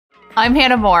I'm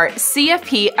Hannah Moore,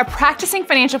 CFP, a practicing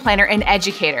financial planner and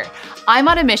educator. I'm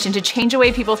on a mission to change the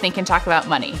way people think and talk about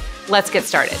money. Let's get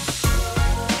started.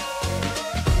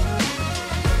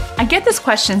 I get this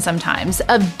question sometimes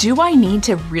of, do I need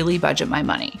to really budget my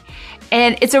money?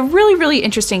 And it's a really, really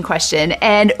interesting question,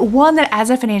 and one that as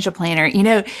a financial planner,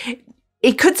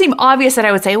 it could seem obvious that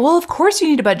I would say, well, of course you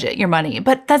need to budget your money,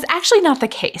 but that's actually not the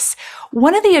case.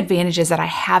 One of the advantages that I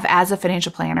have as a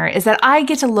financial planner is that I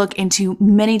get to look into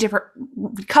many different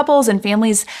couples and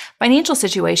families' financial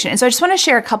situation. And so I just want to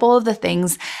share a couple of the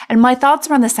things and my thoughts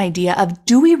around this idea of,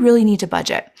 do we really need to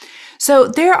budget? So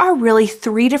there are really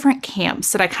three different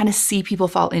camps that I kind of see people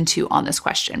fall into on this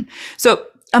question. So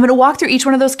I'm going to walk through each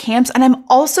one of those camps, and I'm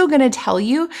also going to tell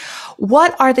you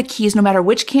what are the keys, no matter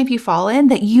which camp you fall in,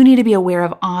 that you need to be aware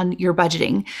of on your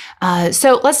budgeting.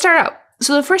 So let's start out.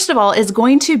 So the first of all is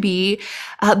going to be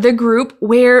the group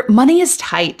where money is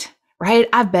tight, right?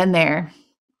 I've been there.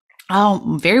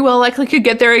 Oh, very well likely could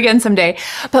get there again someday,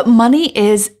 but money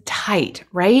is tight,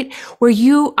 right?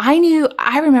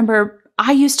 I remember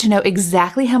I used to know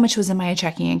exactly how much was in my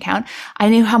checking account. I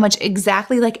knew how much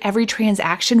exactly every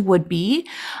transaction would be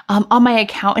on my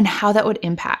account and how that would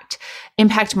impact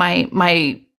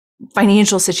my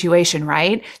financial situation,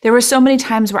 right? There were so many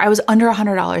times where I was under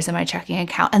 $100 in my checking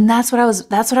account, and that's what I was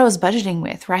budgeting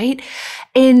with, right?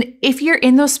 And if you're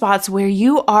in those spots where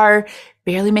you are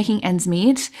barely making ends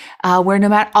meet, where no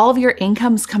matter all of your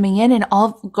income's coming in and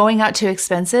all going out to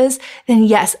expenses, then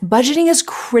yes, budgeting is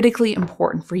critically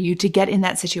important for you to get in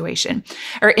that situation.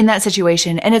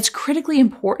 And it's critically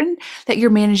important that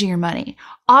you're managing your money.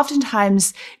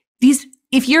 Oftentimes,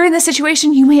 if you're in this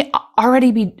situation, you may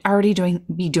already be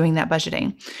doing that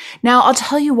budgeting. Now, I'll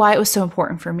tell you why it was so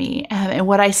important for me, and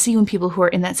what I see when people who are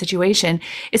in that situation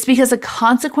is because the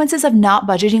consequences of not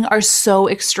budgeting are so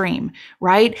extreme,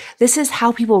 right? This is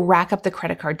how people rack up the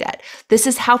credit card debt. This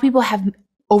is how people have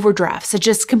overdrafts that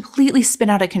just completely spin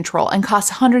out of control and cost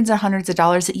hundreds and hundreds of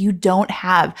dollars that you don't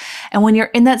have. And when you're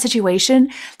in that situation,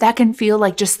 that can feel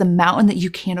like just the mountain that you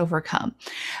can't overcome.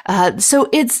 So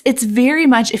it's very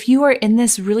much, if you are in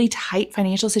this really tight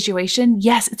financial situation,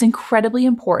 yes, it's incredibly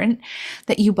important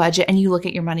that you budget and you look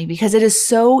at your money, because it is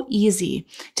so easy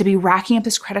to be racking up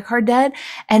this credit card debt,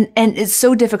 and it's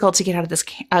so difficult to get out of this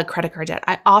credit card debt.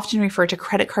 I often refer to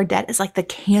credit card debt as like the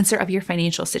cancer of your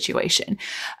financial situation.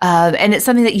 And it's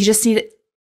something that you just need.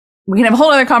 We can have a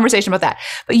whole other conversation about that,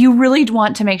 but you really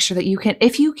want to make sure that you can,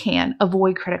 if you can,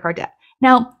 avoid credit card debt.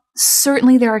 Now,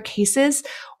 certainly there are cases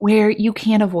where you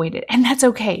can avoid it, and that's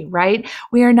okay, right?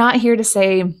 We are not here just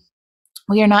to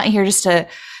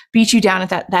beat you down if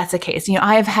that's the case.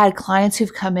 I have had clients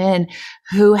who've come in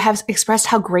who have expressed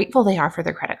how grateful they are for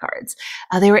their credit cards.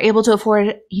 They were able to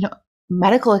afford,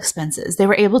 medical expenses. They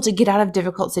were able to get out of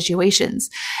difficult situations.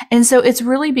 And so it's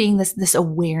really being this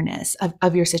awareness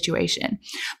of your situation.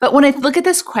 But when I look at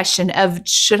this question of,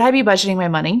 should I be budgeting my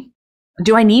money?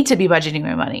 Do I need to be budgeting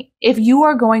my money? If you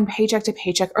are going paycheck to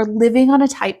paycheck or living on a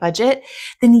tight budget,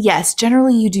 then yes,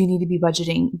 generally you do need to be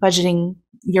budgeting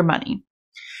your money.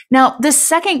 Now, the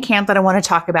second camp that I want to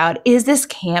talk about is this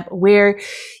camp where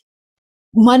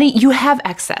money, you have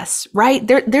excess, right?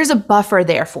 There's a buffer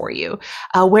there for you,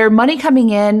 where money coming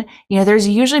in, there's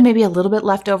usually maybe a little bit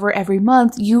left over every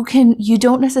month. You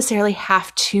don't necessarily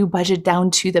have to budget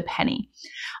down to the penny.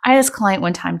 I had this client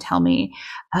one time tell me,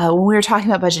 when we were talking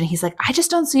about budgeting, he's like, I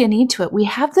just don't see a need to it. We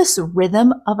have this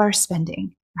rhythm of our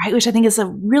spending, right? Which I think is a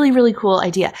really, really cool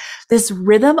idea. This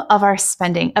rhythm of our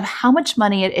spending, of how much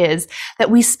money it is that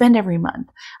we spend every month.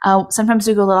 Sometimes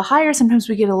we go a little higher, sometimes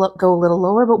we go a little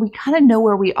lower, but we kind of know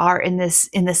where we are in this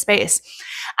space.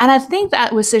 And I think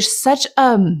that was just such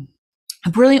a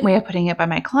brilliant way of putting it by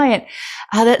my client,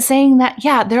 that saying that,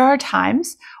 yeah, there are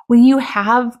times when you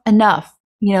have enough,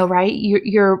 right?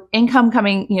 Your income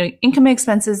coming, income and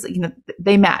expenses,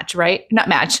 they match, right? Not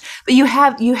match, but you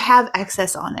have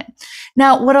excess on it.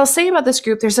 Now, what I'll say about this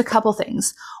group, there's a couple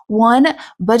things. One,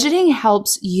 budgeting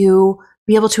helps you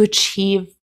be able to achieve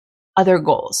other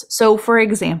goals. So for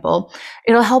example,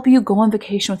 it'll help you go on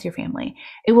vacation with your family.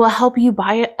 It will help you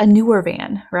buy a newer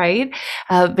van, right?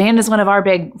 Van is one of our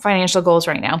big financial goals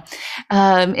right now.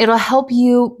 It'll help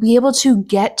you be able to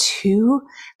get to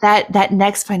that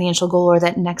next financial goal or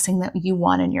that next thing that you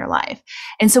want in your life.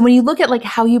 And so when you look at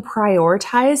how you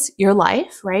prioritize your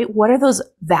life, right? What are those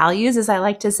values, as I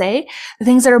like to say, the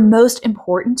things that are most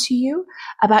important to you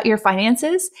about your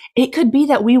finances? It could be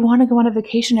that we want to go on a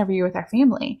vacation every year with our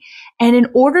family. And in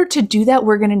order to do that,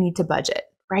 we're going to need to budget,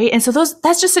 right? And so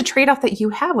that's just a trade-off that you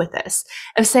have with this,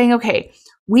 of saying, okay,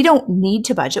 we don't need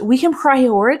to budget. We can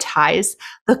prioritize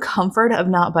the comfort of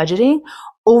not budgeting,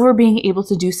 over being able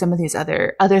to do some of these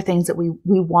other things that we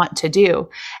want to do.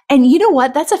 And you know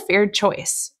what? That's a fair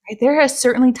choice, right? There are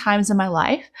certainly times in my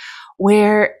life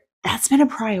where that's been a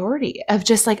priority of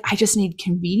just like, I just need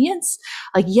convenience.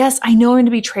 Like, yes, I know I'm going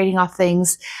to be trading off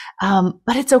things,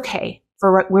 but it's okay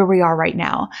for where we are right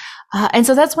now. And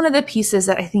so that's one of the pieces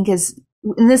that I think is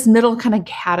in this middle kind of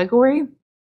category.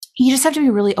 You just have to be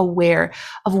really aware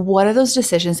of what are those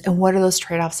decisions and what are those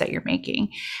trade-offs that you're making.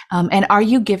 And are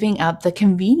you giving up the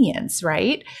convenience,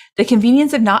 right? The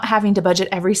convenience of not having to budget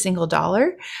every single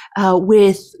dollar,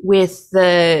 with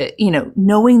the,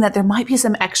 knowing that there might be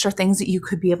some extra things that you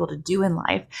could be able to do in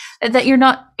life that you're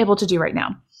not able to do right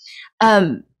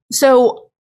now.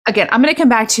 So again, I'm going to come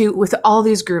back to, with all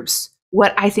these groups,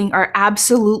 what I think are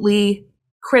absolutely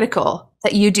critical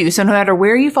that you do. So no matter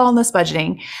where you fall in this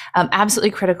budgeting,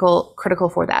 absolutely critical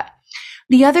for that.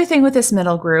 The other thing with this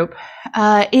middle group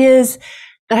is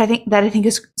that I think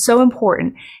is so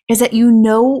important is that you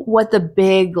know what the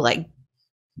big like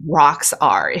rocks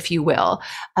are, if you will,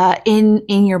 in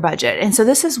your budget. And so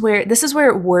this is where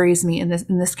it worries me in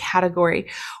this category,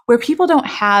 where people don't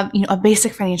have a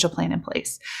basic financial plan in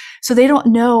place. So they don't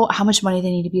know how much money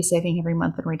they need to be saving every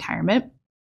month in retirement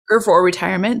or for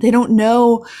retirement. They don't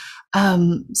know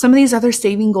some of these other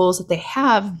saving goals that they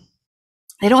have.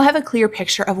 They don't have a clear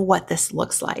picture of what this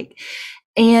looks like.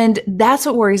 And that's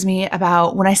what worries me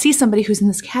about when I see somebody who's in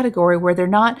this category where they're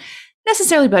not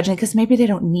necessarily budgeting because maybe they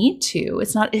don't need to.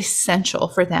 It's not essential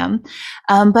for them.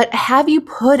 But have you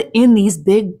put in these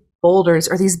big boulders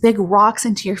or these big rocks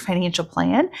into your financial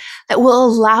plan that will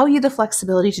allow you the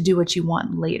flexibility to do what you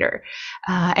want later?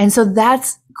 And so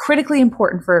that's critically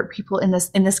important for people in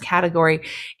this category,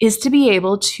 is to be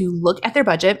able to look at their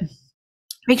budget,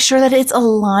 make sure that it's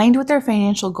aligned with their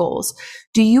financial goals.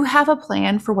 Do you have a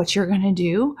plan for what you're going to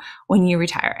do when you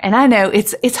retire? And I know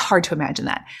it's hard to imagine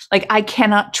that. Like, I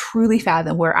cannot truly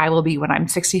fathom where I will be when I'm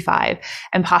 65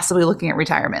 and possibly looking at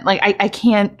retirement. Like, I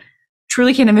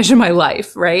truly can't envision my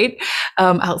life, right?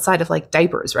 Outside of like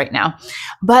diapers right now.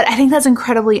 But I think that's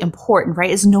incredibly important, right?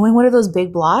 Is knowing what are those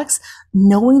big blocks,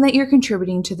 knowing that you're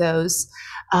contributing to those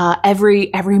every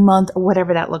month or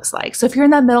whatever that looks like. So if you're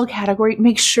in that middle category,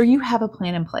 make sure you have a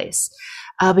plan in place,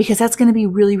 because that's going to be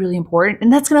really, really important.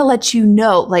 And that's going to let you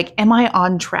know, like, am I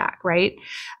on track, right?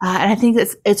 And I think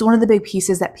it's one of the big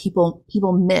pieces that people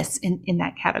miss in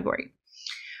that category.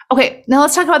 Okay, now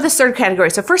let's talk about this third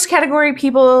category. So first category,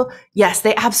 people, yes,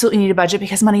 they absolutely need a budget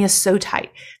because money is so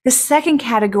tight. The second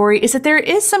category is that there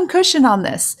is some cushion on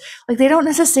this. Like, they don't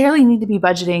necessarily need to be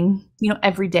budgeting,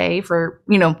 every day for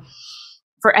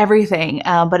everything.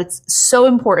 But it's so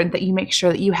important that you make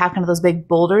sure that you have kind of those big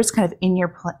boulders kind of in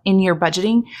your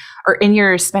budgeting or in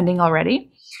your spending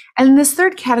already. And this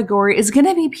third category is going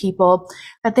to be people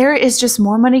that there is just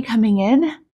more money coming in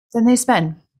than they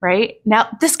spend. Right? Now,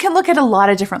 this can look at a lot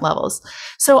of different levels.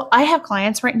 So I have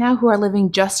clients right now who are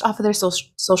living just off of their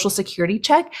social security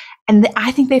check. And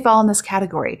I think they fall in this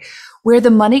category where the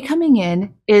money coming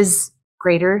in is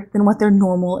greater than what their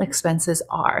normal expenses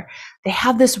are. They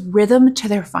have this rhythm to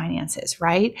their finances,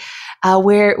 right?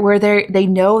 Where they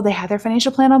know they have their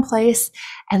financial plan in place,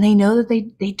 and they know that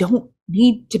they don't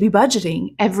need to be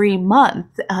budgeting every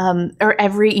month, or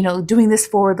every, doing this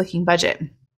forward-looking budget.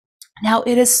 Now,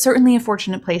 it is certainly a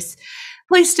fortunate place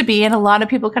to be, and a lot of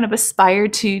people kind of aspire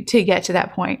to get to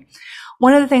that point.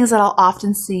 One of the things that I'll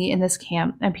often see in this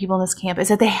camp and people in this camp is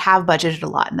that they have budgeted a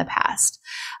lot in the past.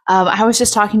 I was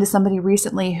just talking to somebody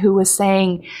recently who was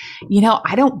saying,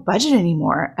 I don't budget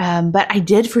anymore, but I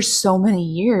did for so many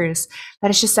years that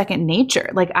it's just second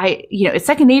nature. Like, it's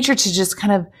second nature to just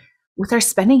kind of, with our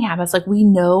spending habits, like, we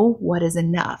know what is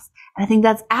enough. And I think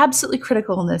that's absolutely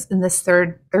critical in this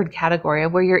third category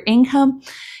of where your income,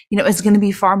 is going to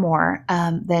be far more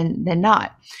than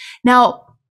not. Now,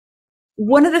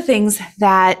 one of the things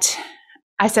that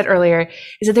I said earlier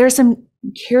is that there are some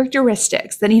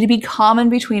characteristics that need to be common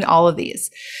between all of these.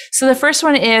 So the first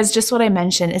one is just what I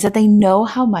mentioned, is that they know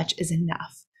how much is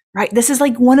enough. Right? This is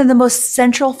like one of the most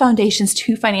central foundations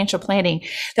to financial planning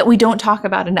that we don't talk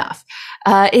about enough,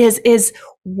 is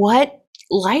what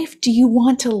life do you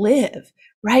want to live,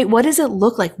 right? What does it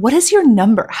look like? What is your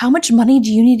number? How much money do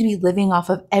you need to be living off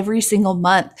of every single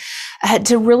month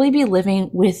to really be living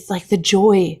with like the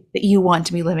joy that you want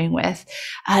to be living with,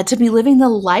 to be living the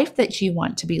life that you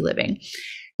want to be living?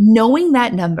 Knowing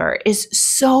that number is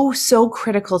so, so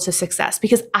critical to success,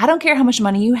 because I don't care how much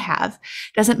money you have.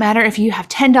 Doesn't matter if you have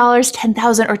 $10,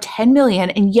 10,000, or 10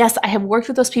 million. And yes, I have worked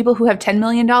with those people who have $10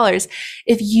 million.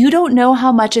 If you don't know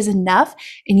how much is enough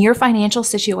in your financial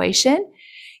situation,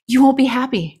 you won't be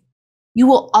happy. You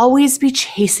will always be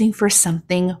chasing for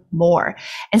something more.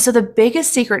 And so the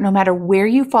biggest secret, no matter where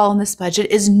you fall in this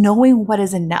budget, is knowing what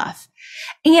is enough.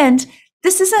 And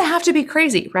this doesn't have to be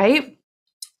crazy, right?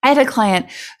 I had a client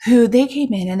who they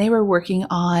came in and they were working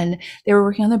on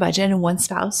their budget, and one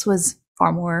spouse was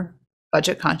far more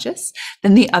budget conscious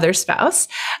than the other spouse.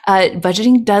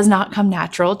 Budgeting does not come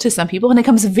natural to some people, and it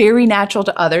comes very natural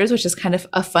to others, which is kind of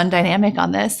a fun dynamic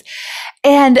on this.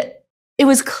 And it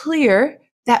was clear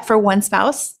that for one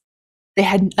spouse, they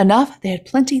had enough, they had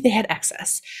plenty, they had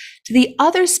excess. To the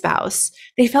other spouse,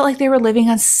 they felt like they were living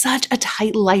on such a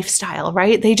tight lifestyle,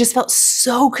 right? They just felt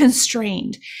so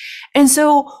constrained. And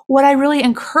so what I really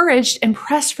encouraged and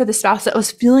pressed for the spouse that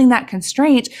was feeling that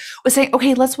constraint was saying,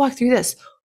 okay, let's walk through this.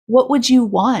 What would you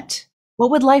want?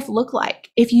 What would life look like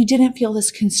if you didn't feel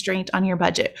this constraint on your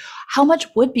budget? How much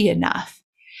would be enough?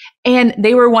 And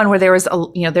they were one where there was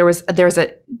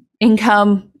a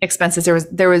income, expenses.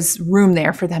 There was room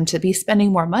there for them to be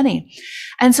spending more money.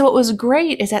 And so what was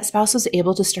great is that spouse was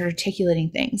able to start articulating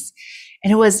things.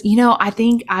 And it was, I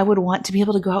think I would want to be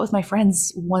able to go out with my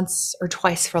friends once or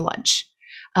twice for lunch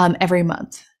every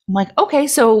month. I'm like, okay,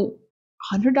 so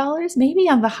 $100 maybe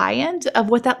on the high end of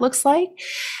what that looks like.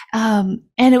 And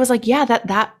it was like, yeah,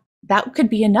 that could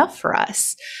be enough for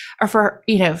us, or for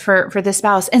the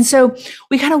spouse. And so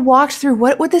we kind of walked through,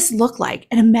 what would this look like?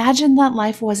 And imagine that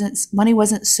money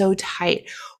wasn't so tight.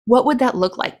 What would that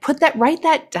look like? Write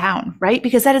that down, right?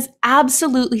 Because that is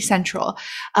absolutely central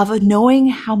of knowing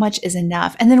how much is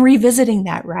enough, and then revisiting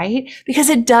that, right? Because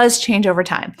it does change over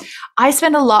time. I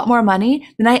spend a lot more money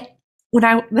than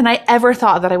I ever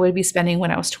thought that I would be spending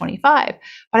when I was 25.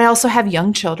 But I also have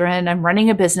young children. I'm running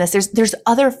a business. There's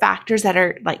other factors that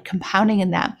are like compounding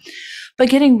in that. But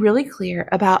getting really clear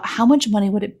about how much money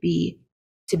would it be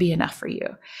to be enough for you.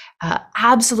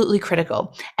 Absolutely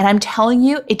critical. And I'm telling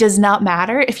you, it does not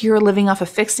matter if you're living off a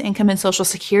fixed income and Social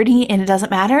Security, and it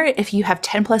doesn't matter if you have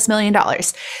 $10+ million.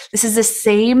 This is the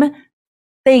same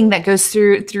thing that goes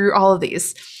through all of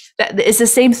these. It's the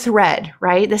same thread,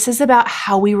 right? This is about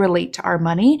how we relate to our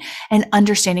money and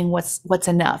understanding what's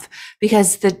enough.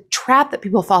 Because the trap that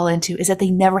people fall into is that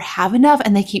they never have enough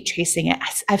and they keep chasing it.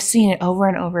 I've seen it over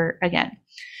and over again.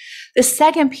 The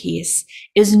second piece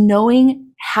is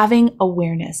having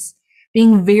awareness,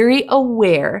 being very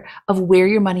aware of where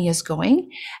your money is going,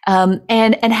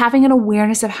 and having an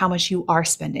awareness of how much you are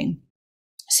spending.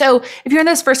 So if you're in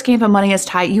this first camp of money is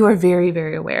tight, you are very,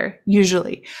 very aware,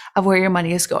 usually, of where your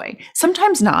money is going.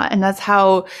 Sometimes not. And that's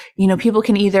how, people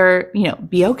can either,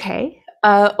 be okay,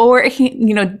 or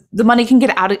the money can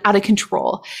get out of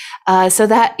control. So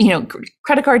that,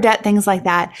 credit card debt, things like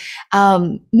that.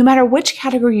 No matter which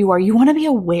category you are, you want to be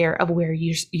aware of where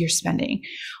you're spending.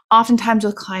 Oftentimes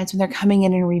with clients, when they're coming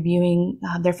in and reviewing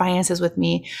their finances with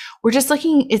me, we're just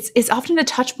looking, it's often a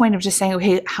touch point of just saying,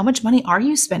 okay, how much money are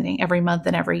you spending every month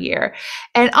and every year?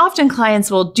 And often clients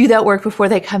will do that work before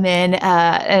they come in,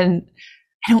 and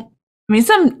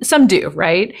some do,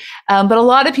 right? But a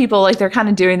lot of people, they're kind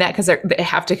of doing that because they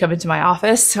have to come into my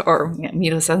office or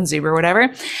meet us on Zoom or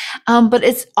whatever. But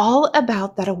it's all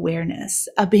about that awareness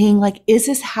of being like, is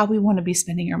this how we want to be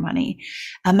spending our money?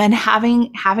 And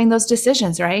having those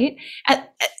decisions, right? At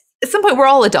some point, we're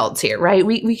all adults here, right?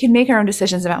 We can make our own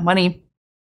decisions about money.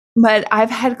 But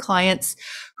I've had clients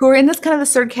who are in this kind of the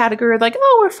third category, like,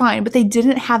 oh, we're fine, but they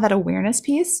didn't have that awareness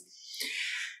piece.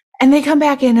 And they come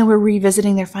back in and we're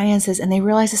revisiting their finances, and they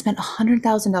realize they spent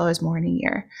 $100,000 more in a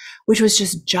year, which was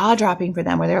just jaw dropping for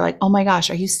them, where they're like, oh my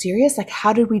gosh, are you serious? Like,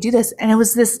 how did we do this? And it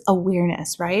was this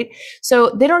awareness, right?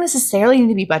 So they don't necessarily need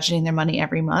to be budgeting their money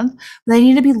every month, but they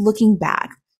need to be looking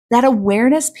back. That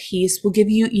awareness piece will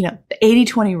give you, the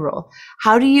 80-20 rule.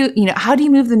 How do you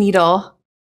move the needle?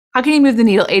 How can you move the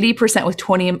needle 80% with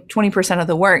 20% of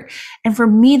the work? And for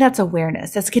me, that's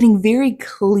awareness. That's getting very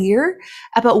clear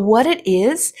about what it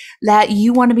is that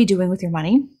you want to be doing with your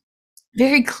money.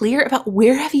 Very clear about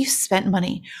where have you spent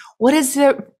money? What is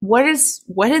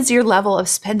your level of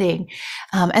spending?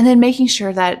 And then making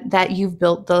sure that you've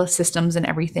built the systems and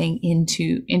everything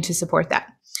into support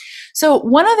that. So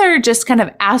one other just kind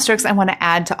of asterisk I want to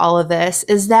add to all of this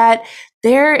is that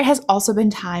there has also been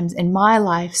times in my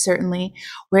life, certainly,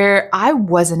 where I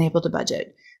wasn't able to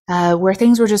budget, where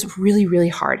things were just really, really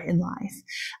hard in life.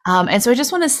 And so I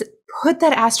just want to put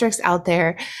that asterisk out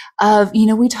there of,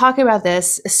 we talk about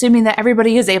this, assuming that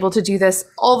everybody is able to do this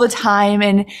all the time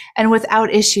and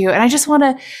without issue. And I just want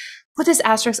to put this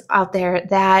asterisk out there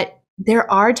that there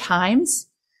are times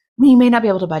when you may not be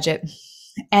able to budget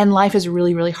and life is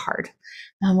really, really hard.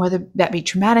 Whether that be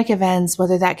traumatic events,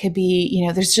 whether that could be,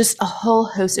 there's just a whole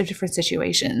host of different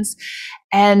situations.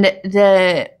 And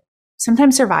the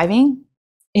sometimes surviving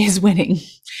is winning.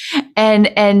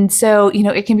 And so,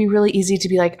 it can be really easy to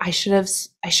be like, I should have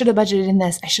budgeted in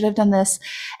this. I should have done this.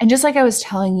 And just like I was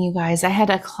telling you guys, I had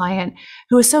a client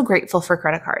who was so grateful for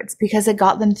credit cards because it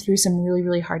got them through some really,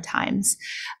 really hard times.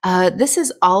 This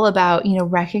is all about,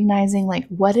 recognizing like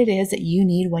what it is that you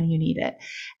need when you need it.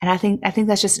 And I think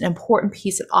that's just an important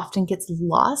piece that often gets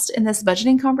lost in this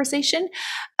budgeting conversation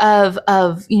of,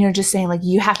 just saying like,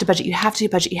 you have to budget, you have to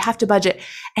budget, you have to budget.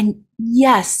 And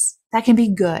yes, that can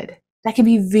be good. That can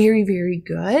be very, very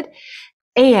good.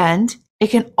 And it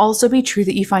can also be true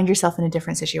that you find yourself in a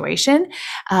different situation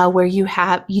where you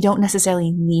don't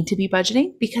necessarily need to be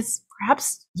budgeting because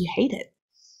perhaps you hate it.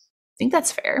 I think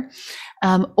that's fair.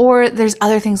 Or there's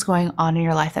other things going on in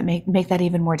your life that make that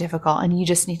even more difficult, and you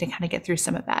just need to kind of get through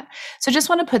some of that. So just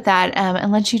want to put that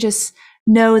and let you just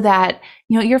know that,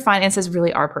 your finances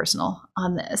really are personal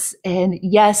on this. And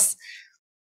yes,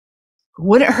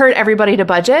 wouldn't hurt everybody to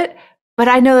budget, but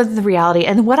I know that's the reality.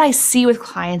 And what I see with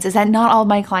clients is that not all of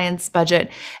my clients budget.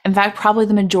 In fact, probably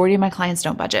the majority of my clients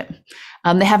don't budget.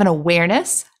 They have an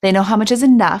awareness. They know how much is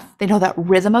enough. They know that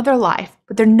rhythm of their life,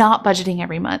 but they're not budgeting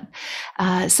every month.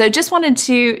 So just wanted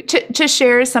to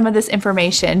share some of this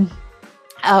information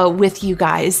with you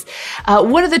guys.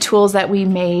 One of the tools that we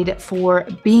made for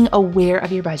being aware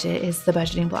of your budget is the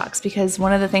budgeting blocks, because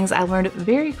one of the things I learned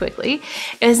very quickly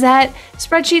is that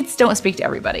spreadsheets don't speak to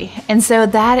everybody. And so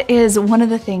that is one of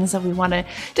the things that we want to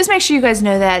just make sure you guys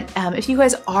know that if you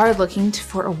guys are looking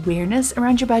for awareness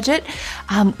around your budget,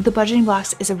 the budgeting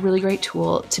blocks is a really great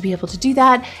tool to be able to do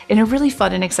that in a really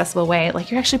fun and accessible way.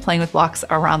 Like you're actually playing with blocks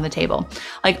around the table,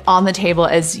 like on the table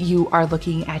as you are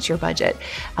looking at your budget.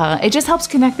 It just helps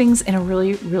connect things in a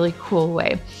really, really cool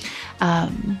way.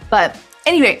 But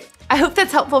anyway, I hope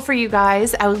that's helpful for you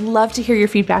guys. I would love to hear your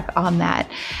feedback on that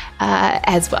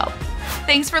as well.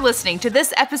 Thanks for listening to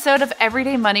this episode of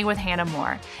Everyday Money with Hannah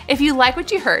Moore. If you like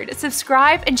what you heard,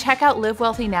 subscribe and check out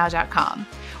livewealthynow.com.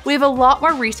 We have a lot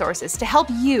more resources to help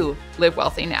you live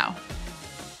wealthy now.